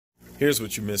Here's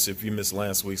what you miss if you missed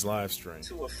last week's live stream.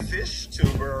 To a fish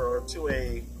tuber or to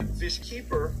a fish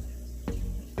keeper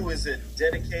who is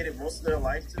dedicated most of their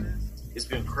life to this, it's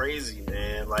been crazy,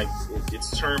 man. Like,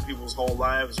 it's turned people's whole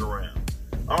lives around.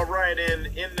 All right, and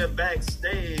in the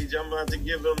backstage, I'm about to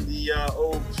give them the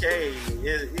okay.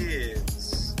 It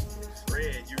is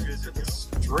Fred. You visit the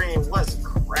stream. What's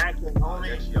cracking,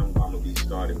 homie? Actually, I'm going to be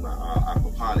starting my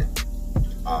aquaponic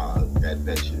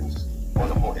adventures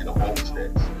in the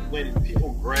homesteads. When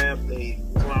people grab the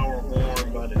flower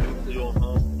horn by the nuclear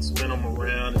hump and spin them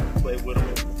around and play with them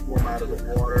and pour them out of the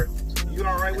water, you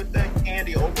all right with that?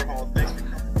 Candy Overhaul, thanks for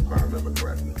coming. If I remember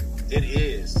correctly. It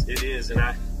is, and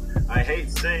I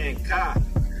hate saying "ka."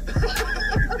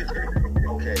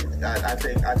 Okay,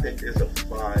 I think there's a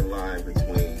fine line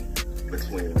between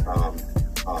enrichment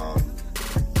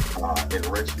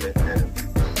and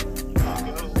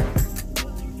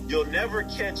You'll never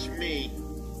catch me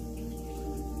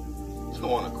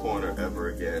on a corner ever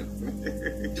again.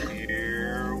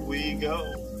 Here we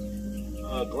go.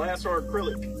 Glass or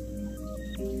acrylic?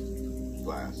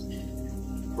 Glass.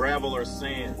 Gravel or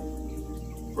sand?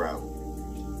 Gravel.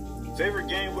 Favorite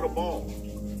game with a ball?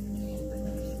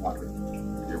 Soccer.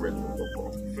 The original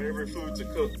football. Favorite food to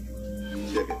cook?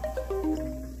 Chicken.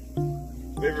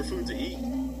 Favorite food to eat?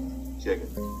 Chicken.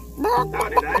 How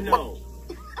did I know?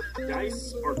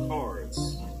 Dice or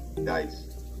cards? Dice.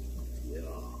 Yeah.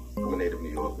 I'm a native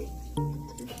New Yorker.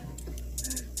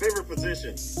 Favorite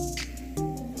position?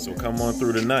 So come on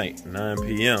through tonight, 9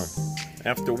 p.m.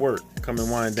 After work, come and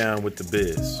wind down with the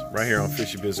biz. Right here on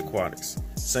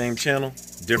FishyBizzAquatics. Same channel,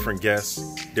 different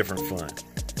guests, different fun.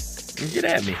 And get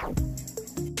at me.